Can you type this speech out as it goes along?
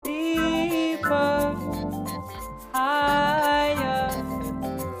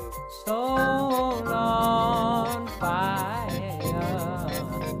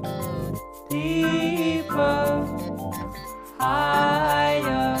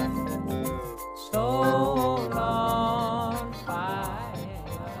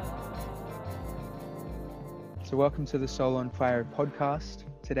welcome to the Soul on Fire podcast.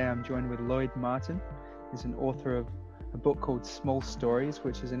 Today I'm joined with Lloyd Martin. He's an author of a book called Small Stories,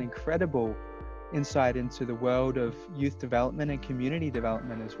 which is an incredible insight into the world of youth development and community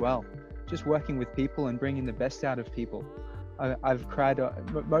development as well. Just working with people and bringing the best out of people. I've cried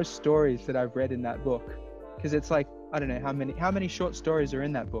most stories that I've read in that book, because it's like, I don't know how many short stories are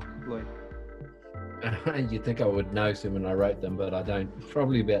in that book, Lloyd? You'd think I would know some when I wrote them, but I don't.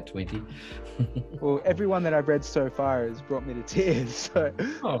 Probably about 20. Well, everyone that I've read so far has brought me to tears. So.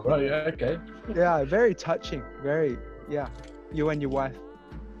 Oh, right, okay. Yeah, very touching. You and your wife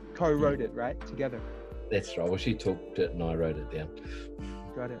co-wrote it, right? Together. That's right. Well, she talked it and I wrote it down.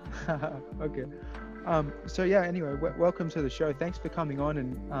 Got it. Okay. So yeah, anyway, welcome to the show. Thanks for coming on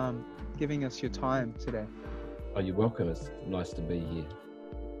and giving us your time today. Oh, you're welcome. It's nice to be here.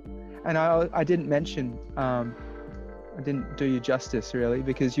 And I didn't mention, I didn't do you justice really,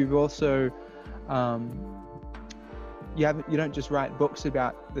 because you've also, you don't just write books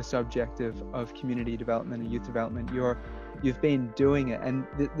about the subject of community development and youth development. You've been doing it, and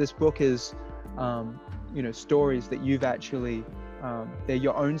this book is, stories that you've actually, they're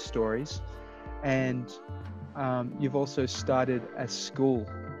your own stories, and you've also started a school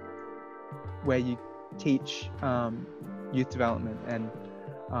where you teach youth development, and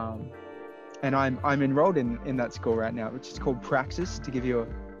I'm enrolled in that school right now, which is called Praxis, to give you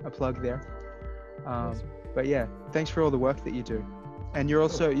a plug there. But yeah, thanks for all the work that you do. And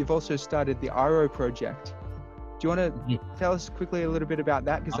you've also started the IRO project. Do you want to tell us quickly a little bit about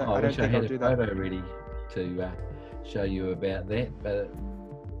that? Because I don't think I'll do that. I had a photo ready to show you about that, but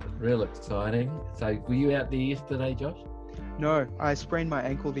real exciting. So were you out there yesterday, Josh? No, I sprained my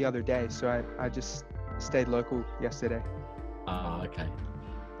ankle the other day, so I just stayed local yesterday. Okay.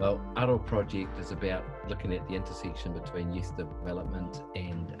 Well, ARO project is about looking at the intersection between youth development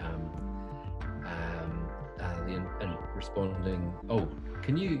and responding. Oh,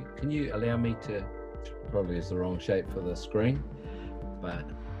 can you allow me to? Probably is the wrong shape for the screen, but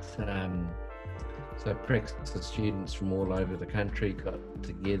so Praxis students from all over the country got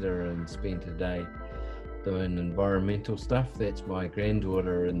together and spent a day doing environmental stuff. That's my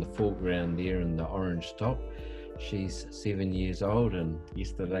granddaughter in the foreground there in the orange top. She's 7 years old, and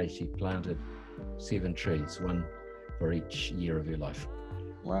yesterday she planted 7 trees, one for each year of her life.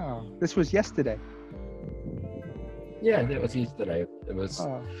 Wow, this was yesterday? Yeah, that was yesterday. It was,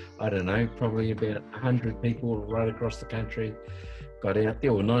 I don't know, probably about 100 people right across the country got out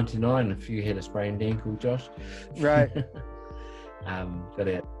there, or 99 if you had a sprained ankle, Josh. Right. Got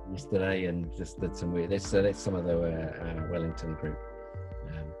out yesterday and just did some work. That's some of the Wellington group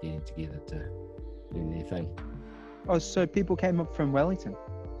getting together to do their thing. Oh, so people came up from Wellington?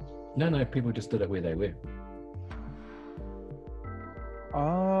 No, people just did it where they were.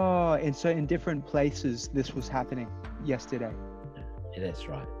 Oh, and so in different places this was happening yesterday? Yeah, that's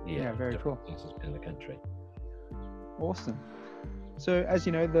right. Yeah, very cool. Places in the country. Awesome. So as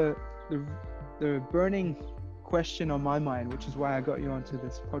you know, the burning question on my mind, which is why I got you onto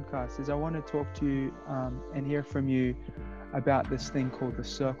this podcast, is I want to talk to you and hear from you about this thing called the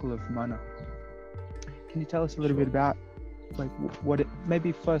Circle of Mana. Can you tell us a little bit about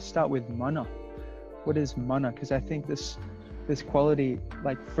maybe first start with mana? What is mana? Because I think this quality,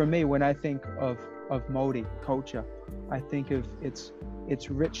 like for me, when I think of Māori culture, I think of its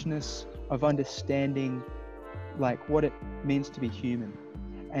richness of understanding like what it means to be human.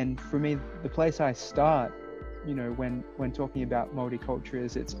 And for me, the place I start, when talking about Māori culture,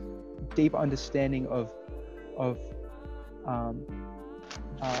 is its deep understanding of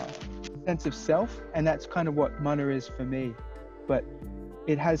sense of self, and that's kind of what mana is for me. But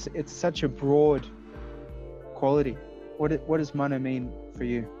it's such a broad quality. What does mana mean for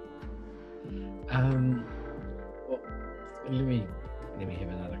you? Well, let me have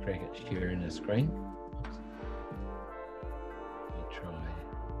another crack at sharing the screen. Oops. Let me try.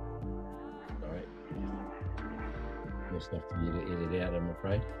 Sorry, more stuff for you to edit out, I'm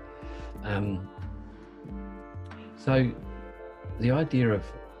afraid. So the idea of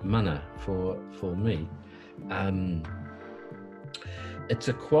mana for me, it's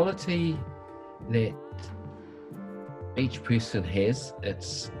a quality that each person has.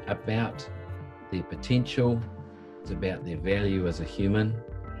 It's about their potential, it's about their value as a human.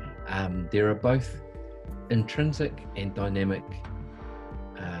 There are both intrinsic and dynamic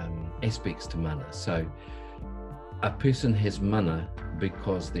aspects to mana. So a person has mana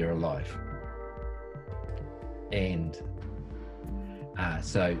because they're alive, and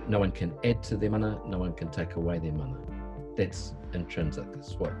so no one can add to their mana, no one can take away their mana. That's intrinsic.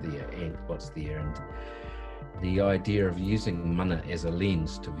 It's what's there. And the idea of using mana as a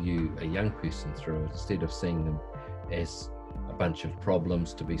lens to view a young person through, instead of seeing them as a bunch of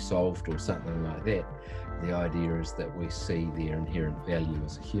problems to be solved or something like that, the idea is that we see their inherent value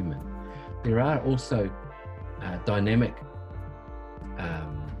as a human. There are also dynamic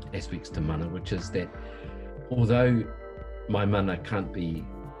aspects to mana, which is that although my mana can't be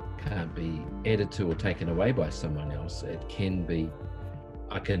added to or taken away by someone else, it can be,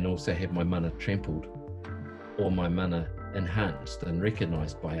 I can also have my mana trampled or my mana enhanced and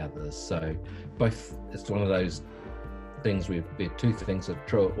recognized by others. So both, it's one of those things where two things are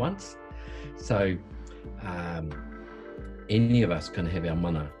true at once. So any of us can have our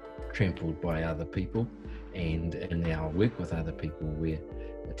mana trampled by other people, and in our work with other people we're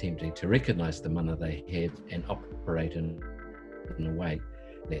attempting to recognize the mana they have and operate in a way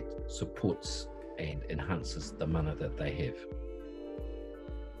that supports and enhances the mana that they have.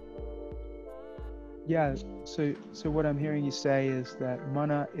 Yeah, so what I'm hearing you say is that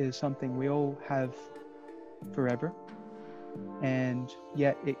mana is something we all have forever, and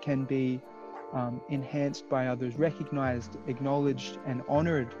yet it can be enhanced by others, recognized, acknowledged, and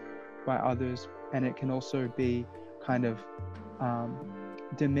honored by others, and it can also be kind of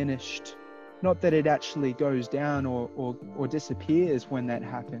diminished. Not that it actually goes down or disappears when that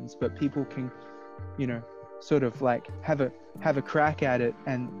happens, but people can, you know, sort of like have a crack at it,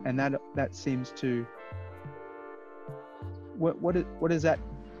 and that seems to. What does that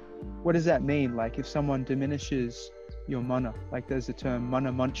mean? Like if someone diminishes your mana, like there's a term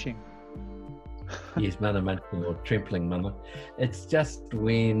mana munching. Yes, mana munching or trampling mana. It's just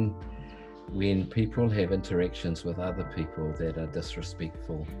when people have interactions with other people that are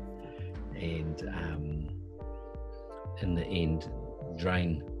disrespectful and in the end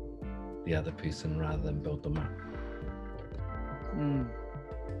drain the other person rather than build them up.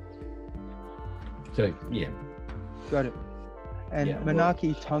 So yeah, got it. And yeah,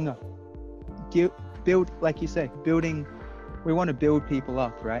 Manaaki Taonga, build, like you say, building. We want to build people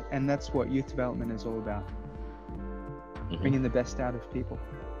up, right? And that's what youth development is all about. Bringing the best out of people.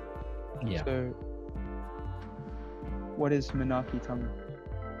 Yeah. So what is Manaaki Taonga?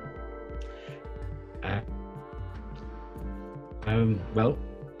 Well,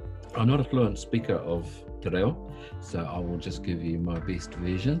 I'm not a fluent speaker of Te Reo, so I will just give you my best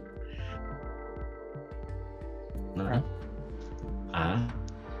version.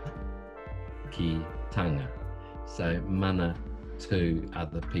 Ki tanga. So mana to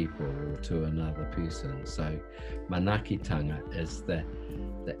other people or to another person. So manakitanga is the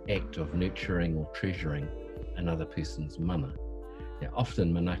act of nurturing or treasuring another person's mana. Now,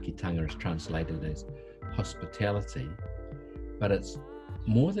 often manakitanga is translated as hospitality, but it's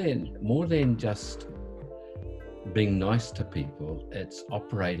more than just being nice to people. It's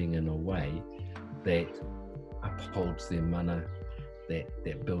operating in a way that upholds their mana,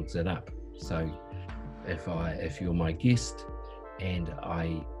 that builds it up. So if you're my guest and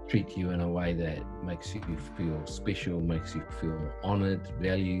I treat you in a way that makes you feel special, makes you feel honored,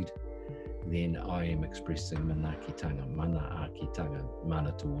 valued, then I am expressing manakitanga, mana-akitanga,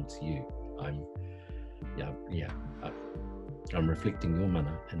 mana towards you. I'm reflecting your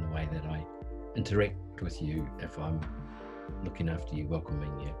mana in the way that I interact with you if I'm looking after you,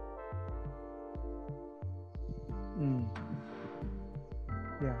 welcoming you.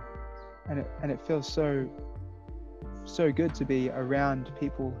 Yeah, and it feels so good to be around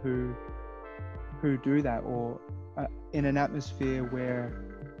people who do that, or in an atmosphere where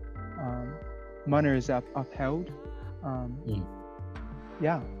mana is upheld.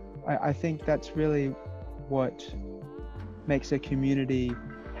 Yeah, I think that's really what makes a community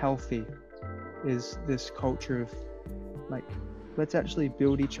healthy, is this culture of like, let's actually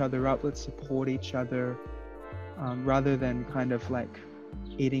build each other up, let's support each other, rather than kind of like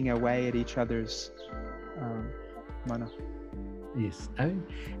eating away at each other's mana. Yes,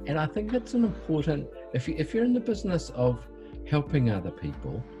 and I think it's an important, if you're in the business of helping other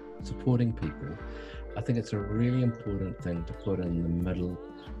people, supporting people, I think it's a really important thing to put in the middle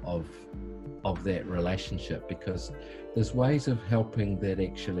of that relationship, because there's ways of helping that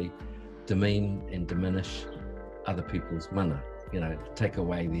actually demean and diminish other people's mana, take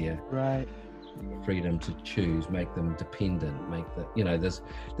away their freedom to choose, make them dependent,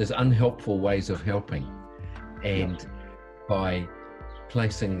 there's unhelpful ways of helping, and by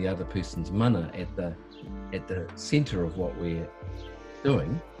placing the other person's mana at the center of what we're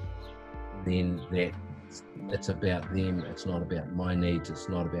doing, then it's about them. It's not about my needs. It's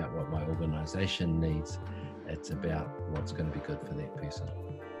not about what my organization needs. It's about what's going to be good for that person.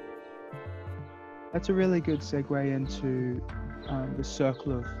 That's a really good segue into the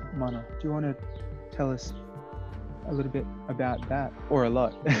circle of mana. Do you want to tell us a little bit about that, or a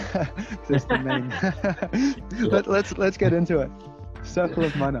lot, because it's the main. Let's get into it. Circle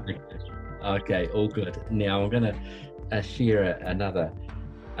of Mana. Okay, all good. Now I'm going to share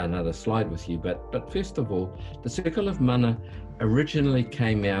another slide with you, but first of all, the Circle of Mana originally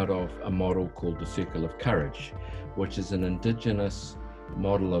came out of a model called the Circle of Courage, which is an indigenous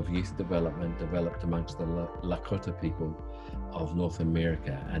model of youth development developed amongst the Lakota people of North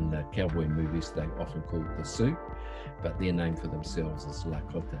America. And the cowboy movies, they often call it the Sioux, but their name for themselves is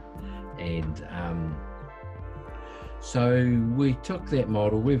Lakota. And so we took that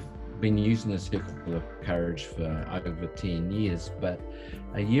model. We've been using the Circle of Courage for over 10 years, but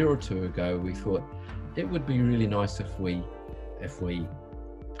a year or two ago we thought it would be really nice if we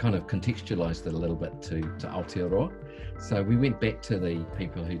kind of contextualized it a little bit to Aotearoa. So we went back to the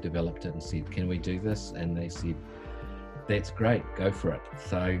people who developed it and said, can we do this? And they said, that's great, go for it.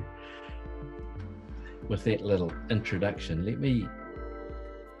 So with that little introduction, let me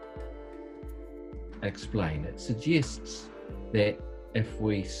explain. It suggests that if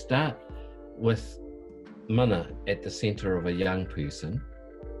we start with mana at the center of a young person,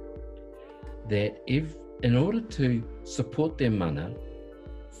 that if in order to support their mana,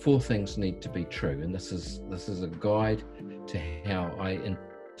 4 things need to be true. And this is a guide to how I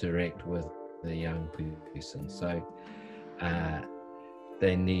interact with the young person. So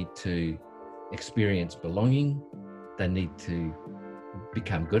they need to experience belonging, they need to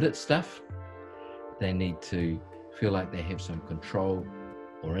become good at stuff, they need to feel like they have some control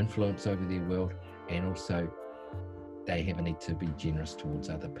or influence over their world, and also they have a need to be generous towards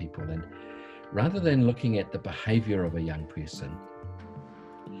other people. And rather than looking at the behavior of a young person,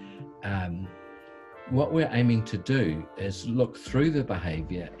 what we're aiming to do is look through the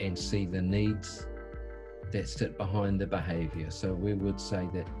behavior and see the needs that sit behind the behavior. So we would say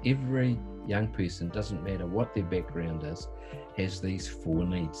that every young person, doesn't matter what their background is, has these 4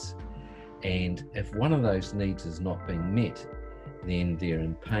 needs. And if one of those needs is not being met, then they're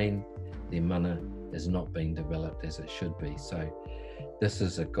in pain, their mana is not being developed as it should be. So this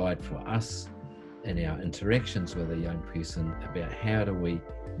is a guide for us in our interactions with a young person about how do we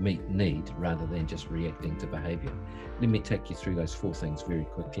meet need rather than just reacting to behavior. Let me take you through those 4 things very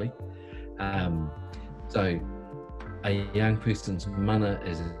quickly. So a young person's mana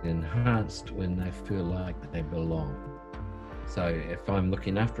is enhanced when they feel like they belong. So if I'm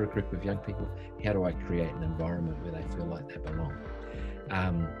looking after a group of young people, how do I create an environment where they feel like they belong?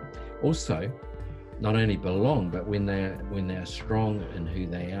 Also, not only belong, but when they're strong in who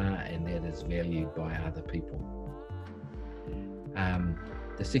they are, and that is valued by other people.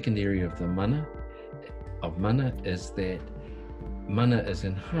 The second area of the mana is that mana is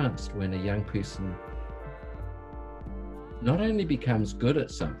enhanced when a young person not only becomes good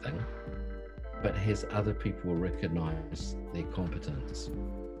at something, but has other people recognize their competence.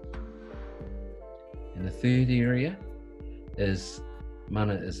 And the third area is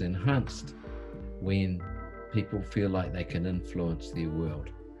mana is enhanced when people feel like they can influence their world,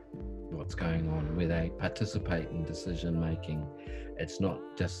 what's going on, where they participate in decision making. It's not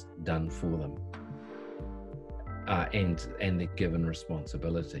just done for them, and they're given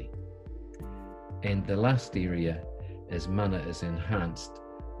responsibility. And the last area is mana is enhanced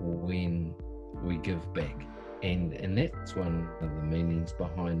when we give back, and that's one of the meanings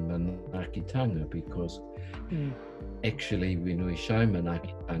behind manaakitanga, because actually when we show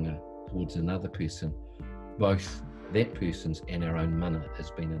manaakitanga towards another person, both that person's and our own mana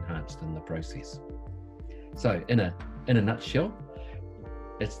has been enhanced in the process. So in a nutshell,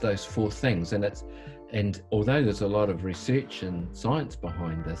 it's those 4 things, and although there's a lot of research and science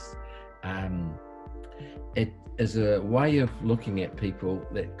behind this, it is a way of looking at people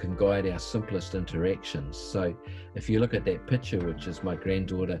that can guide our simplest interactions. So if you look at that picture, which is my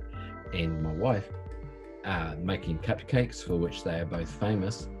granddaughter and my wife making cupcakes, for which they are both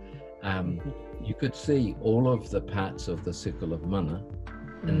famous, you could see all of the parts of the Circle of Mana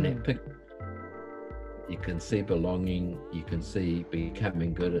in that picture. You can see belonging, you can see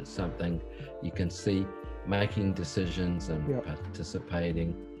becoming good at something, you can see making decisions and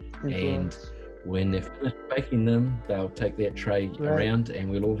participating. And when they're finished baking them, they'll take that tray around and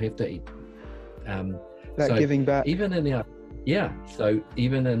we'll all have to eat. So giving back. Even in our, so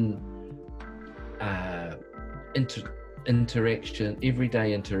even in interaction,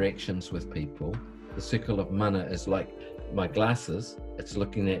 everyday interactions with people, the Circle of Mana is like my glasses. It's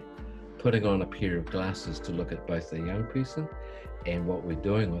looking at putting on a pair of glasses to look at both the young person and what we're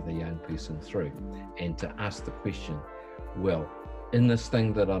doing with the young person through, and to ask the question, well, in this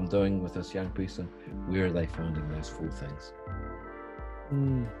thing that I'm doing with this young person, where are they finding those 4 things?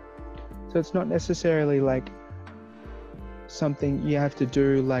 So it's not necessarily like something you have to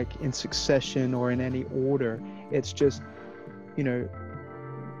do like in succession or in any order. It's just, you know,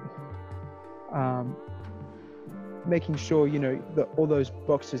 making sure, you know, that all those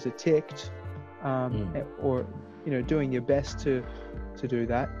boxes are ticked, or, you know, doing your best to do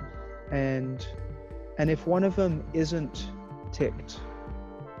that. And if one of them isn't ticked,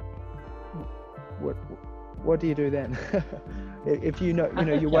 what do you do then? If you know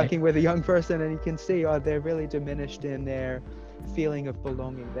you're working with a young person and you can see, oh, they're really diminished in their feeling of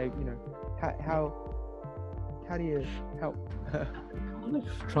belonging. They, you know, how do you help? I'm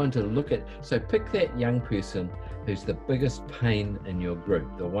trying to look at, so pick that young person who's the biggest pain in your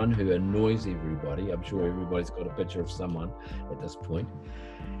group, the one who annoys everybody. I'm sure everybody's got a picture of someone at this point.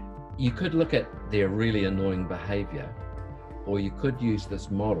 You could look at their really annoying behavior, or you could use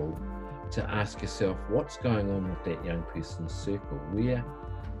this model to ask yourself, what's going on with that young person's circle? Where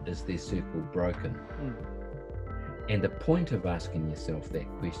is their circle broken? And the point of asking yourself that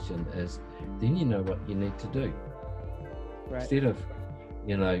question is, then you know what you need to do. Right. Instead of,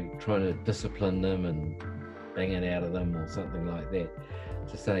 you know, trying to discipline them and bang it out of them or something like that,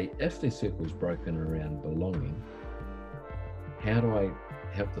 to say, if their circle's broken around belonging, how do I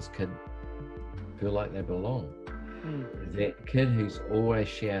help this kid feel like they belong? That kid who's always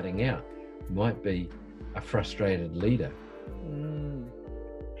shouting out might be a frustrated leader.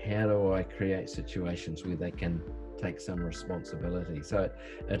 How do I create situations where they can take some responsibility? So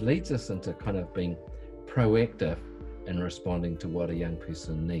it leads us into kind of being proactive in responding to what a young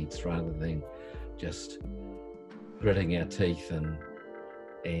person needs, rather than just gritting our teeth and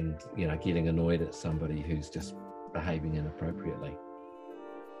you know, getting annoyed at somebody who's just behaving inappropriately.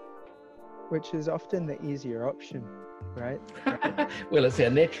 Which is often the easier option, right? Well, it's our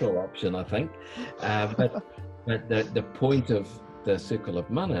natural option, I think. But the point of the Circle of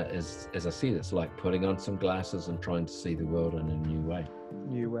Mana is, as I said, it's like putting on some glasses and trying to see the world in a new way.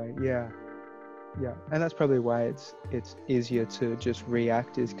 Yeah. And that's probably why it's easier to just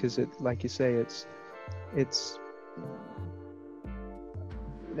react, is because it, like you say, it's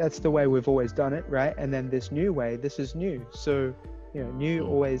that's the way we've always done it, right? And then this new way, this is new. So, you know, new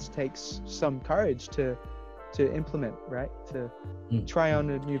always takes some courage to implement, right? To try on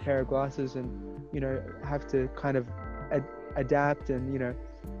a new pair of glasses and, you know, have to kind of adapt and, you know,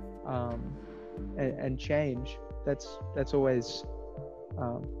 and change. That's always,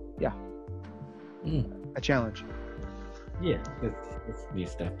 a challenge. Yeah, it's new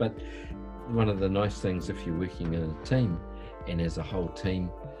stuff. But one of the nice things, if you're working in a team, and as a whole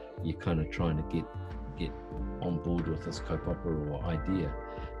team, you're kind of trying to get on board with this kaupapa or idea,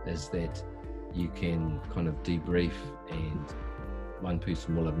 is that you can kind of debrief, and one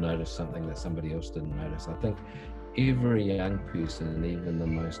person will have noticed something that somebody else didn't notice. I think every young person, even the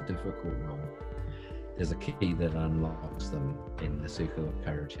most difficult one, there's a key that unlocks them, and the Circle of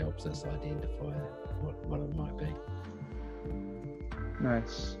Courage helps us identify what it might be.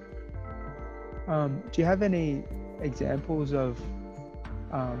 Nice. Do you have any examples of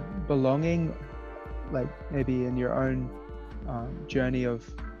belonging, like maybe in your own journey or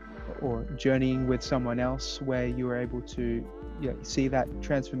journeying with someone else, where you were able to see that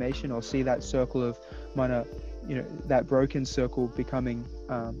transformation, or see that circle of mana, you know, that broken circle becoming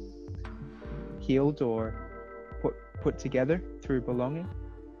healed or put together through belonging?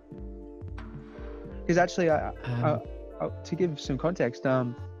 Because actually, to give some context,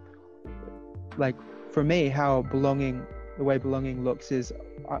 like for me, how belonging, the way belonging looks is,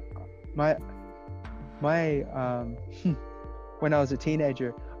 my when I was a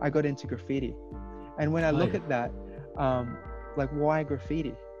teenager, I got into graffiti, and when I look at that, like, why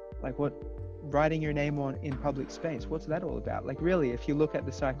graffiti? Like, what, writing your name in public space, what's that all about? Like, really, if you look at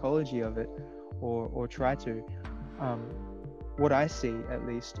the psychology of it, or try to, what I see at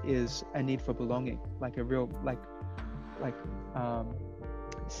least is a need for belonging, like a real, like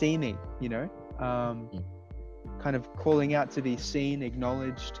see me, you know, kind of calling out to be seen,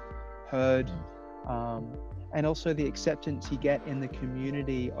 acknowledged, heard, and also the acceptance you get in the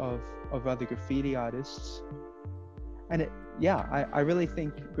community of other graffiti artists. And I really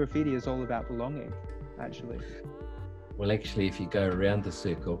think graffiti is all about belonging, actually. Well, actually, if you go around the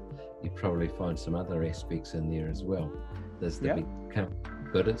circle, you probably find some other aspects in there as well. There's the become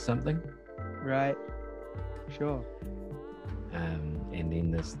good at something. Right. Sure. And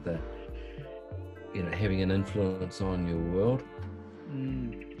then there's the, you know, having an influence on your world.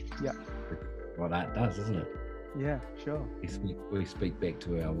 Yeah. What art does, isn't it? Yeah, sure. We speak back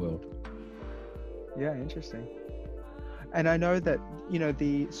to our world. Yeah, interesting. And I know that, you know,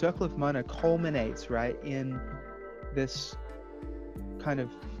 the Circle of Mana culminates, right, in this kind of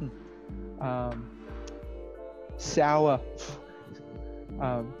sour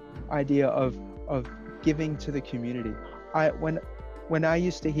idea of giving to the community. When I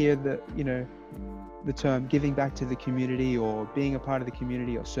used to hear the term giving back to the community or being a part of the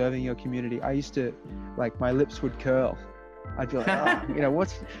community or serving your community, I used to, like, my lips would curl. I'd be like,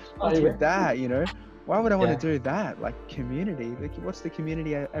 what's with that, Why would I want to do that? Like, community, like, what's the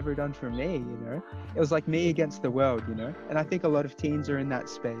community ever done for me, It was like me against the world, And I think a lot of teens are in that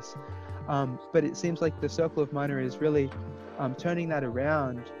space. But it seems like the Circle of Mana is really turning that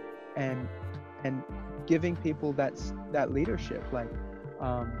around and giving people that leadership, like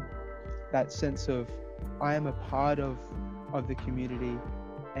that sense of, I am a part of the community,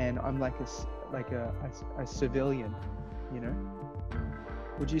 and I'm like a civilian,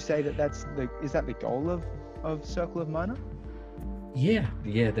 Would you say that is that the goal of Circle of Mana? Yeah,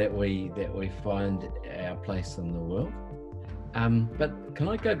 that we find our place in the world. But can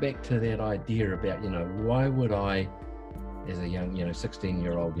I go back to that idea about, why would I, as a young,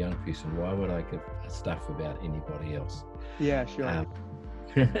 16-year-old young person, why would I give stuff about anybody else? Yeah, sure.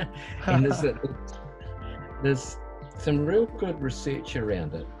 And there's some real good research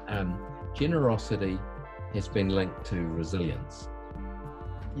around it. Generosity has been linked to resilience.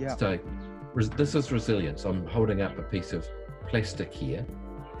 Yeah. So this is resilience. I'm holding up a piece of plastic here,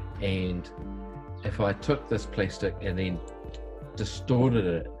 and if I took this plastic and then distorted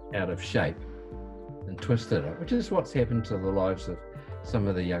it out of shape and twisted it, which is what's happened to the lives of some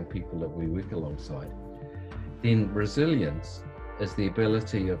of the young people that we work alongside, then resilience is the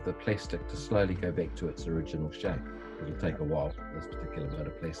ability of the plastic to slowly go back to its original shape. It'll take a while, this particular bit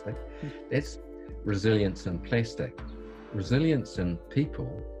of plastic. That's resilience in plastic. Resilience in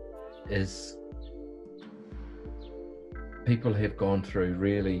people is, people have gone through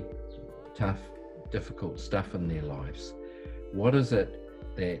really tough, difficult stuff in their lives. What is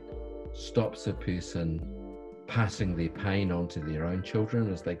it that stops a person passing their pain on to their own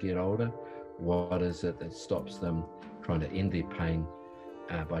children as they get older? What is it that stops them trying to end their pain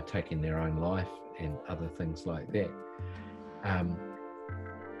by taking their own life and other things like that?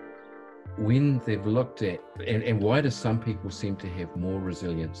 When they've looked at, and why do some people seem to have more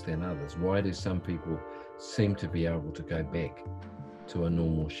resilience than others? Why do some people seem to be able to go back to a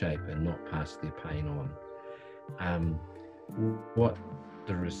normal shape and not pass their pain on? What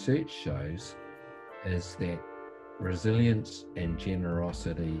the research shows is that resilience and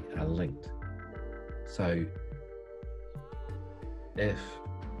generosity are linked. So if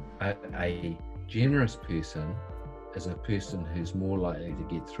a generous person is a person who's more likely to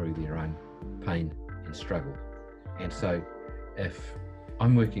get through their own pain and struggle. And so if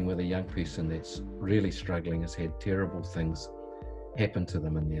I'm working with a young person that's really struggling, has had terrible things happen to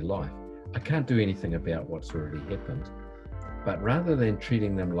them in their life, I can't do anything about what's already happened. But rather than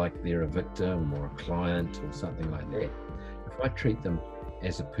treating them like they're a victim or a client or something like that, if I treat them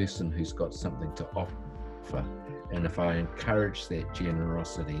as a person who's got something to offer, and if I encourage that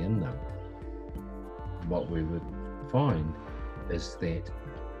generosity in them, what we would find is that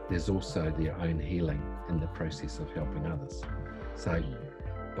there's also their own healing in the process of helping others. So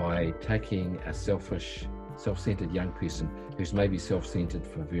by taking a selfish, self-centered young person who's maybe self-centered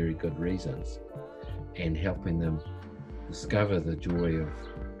for very good reasons and helping them discover the joy of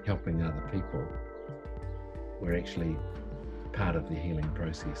helping other people, we're actually part of the healing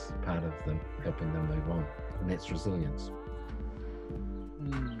process, part of them helping them move on, and that's resilience.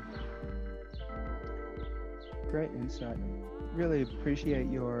 Great insight. Really appreciate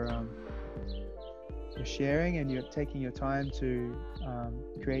your sharing, and you're taking your time to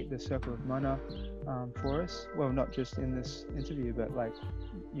create the Circle of Mana for us. Well, not just in this interview, but like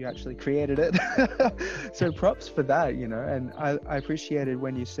you actually created it. So props for that, and I appreciated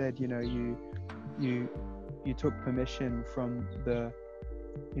when you said, you took permission from the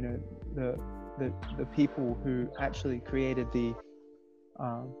people who actually created the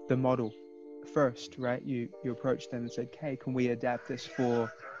model first, right? You approached them and said, hey, can we adapt this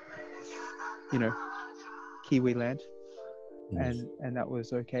for Kiwi land? Yes. And that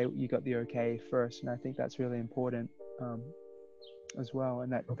was okay. You got the okay first, and I think that's really important as well.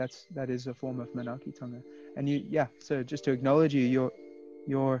 And that is a form of Manaakitanga. And so just to acknowledge your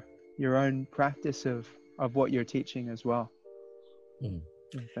own practice of what you're teaching as well. Yeah,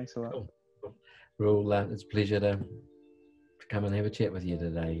 thanks a lot. Cool. Well, it's a pleasure to come and have a chat with you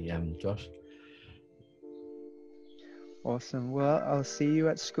today, Josh. Awesome. Well, I'll see you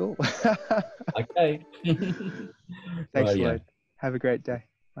at school. Okay. Thanks, Lloyd. Have a great day.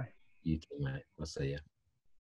 Bye. You too, mate. I'll see you.